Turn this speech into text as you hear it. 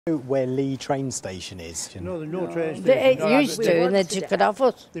Where Leigh train station is? No, there's no train station. It used to, and they took it off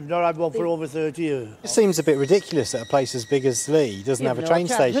us. They've not had one for over 30 years. It seems a bit ridiculous that a place as big as Leigh doesn't have a train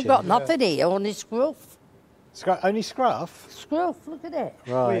station. We've got nothing here, only scruff. Only scruff? Scruff, look at it.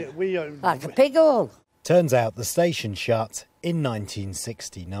 Right. Like a pig hole. Turns out the station shut in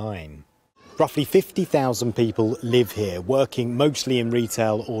 1969. Roughly 50,000 people live here, working mostly in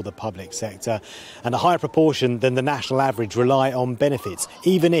retail or the public sector, and a higher proportion than the national average rely on benefits,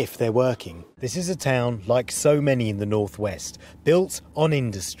 even if they're working. This is a town, like so many in the northwest, built on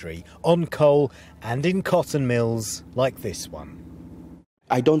industry, on coal and in cotton mills like this one.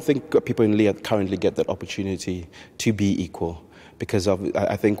 I don't think people in Leigh currently get that opportunity to be equal, because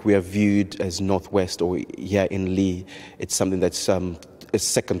I think we are viewed as northwest, or here in Leigh, it's something that's a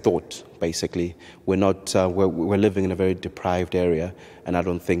second thought, basically. We're living in a very deprived area, and I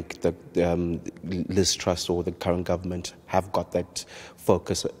don't think that Liz Truss or the current government have got that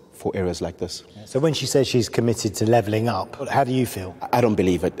focus for areas like this. So when she says she's committed to levelling up, how do you feel? I don't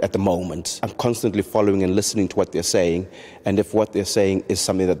believe it at the moment. I'm constantly following and listening to what they're saying, and if what they're saying is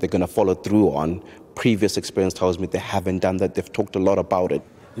something that they're going to follow through on, previous experience tells me they haven't done that. They've talked a lot about it.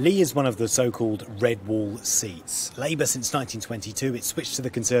 Leigh is one of the so-called red wall seats. Labour since 1922, it switched to the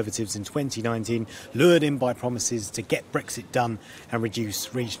Conservatives in 2019, lured in by promises to get Brexit done and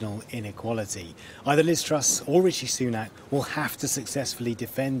reduce regional inequality. Either Liz Truss or Rishi Sunak will have to successfully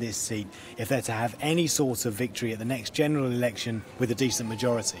defend this seat if they're to have any sort of victory at the next general election with a decent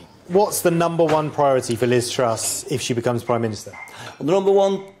majority. What's the number one priority for Liz Truss if she becomes Prime Minister? Well, the number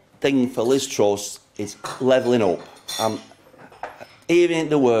one thing for Liz Truss is levelling up. Hearing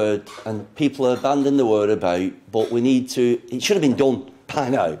the word, and people are banding the word about, but we need to, it should have been done by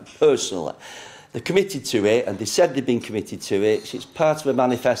now, personally. They're committed to it, and they said they've been committed to it. It's part of a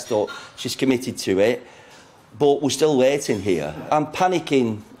manifesto, she's committed to it, but we're still waiting here. I'm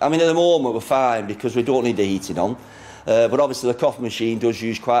panicking. I mean, at the moment we're fine because we don't need the heating on, but obviously the coffee machine does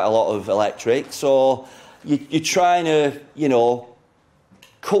use quite a lot of electric, so you're trying to, you know,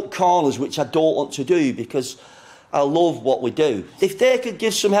 cut corners, which I don't want to do because I love what we do. If they could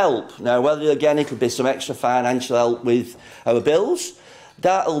give some help, now whether again it could be some extra financial help with our bills,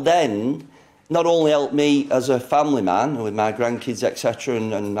 that'll then not only help me as a family man with my grandkids, etc.,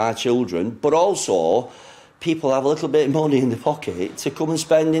 and my children, but also people have a little bit of money in their pocket to come and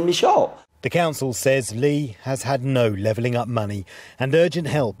spend in my shop. The council says Leigh has had no levelling up money and urgent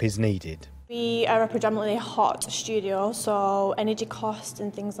help is needed. We are a predominantly hot studio, so energy costs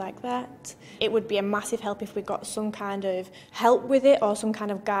and things like that. It would be a massive help if we got some kind of help with it or some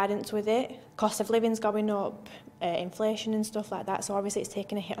kind of guidance with it. Cost of living's going up, inflation and stuff like that, so obviously it's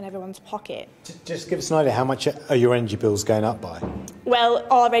taking a hit on everyone's pocket. Just give us an idea, how much are your energy bills going up by? Well,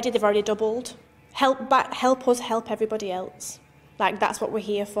 they've already doubled. Help us help everybody else. Like, that's what we're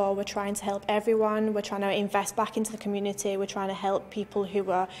here for. We're trying to help everyone. We're trying to invest back into the community. We're trying to help people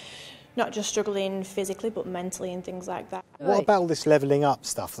who are not just struggling physically but mentally and things like that. What about all this levelling up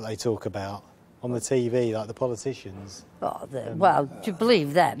stuff that they talk about on the TV, like the politicians? Oh, well, do you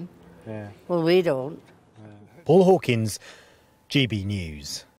believe them? Yeah. Well, we don't. Paul Hawkins, GB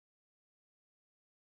News.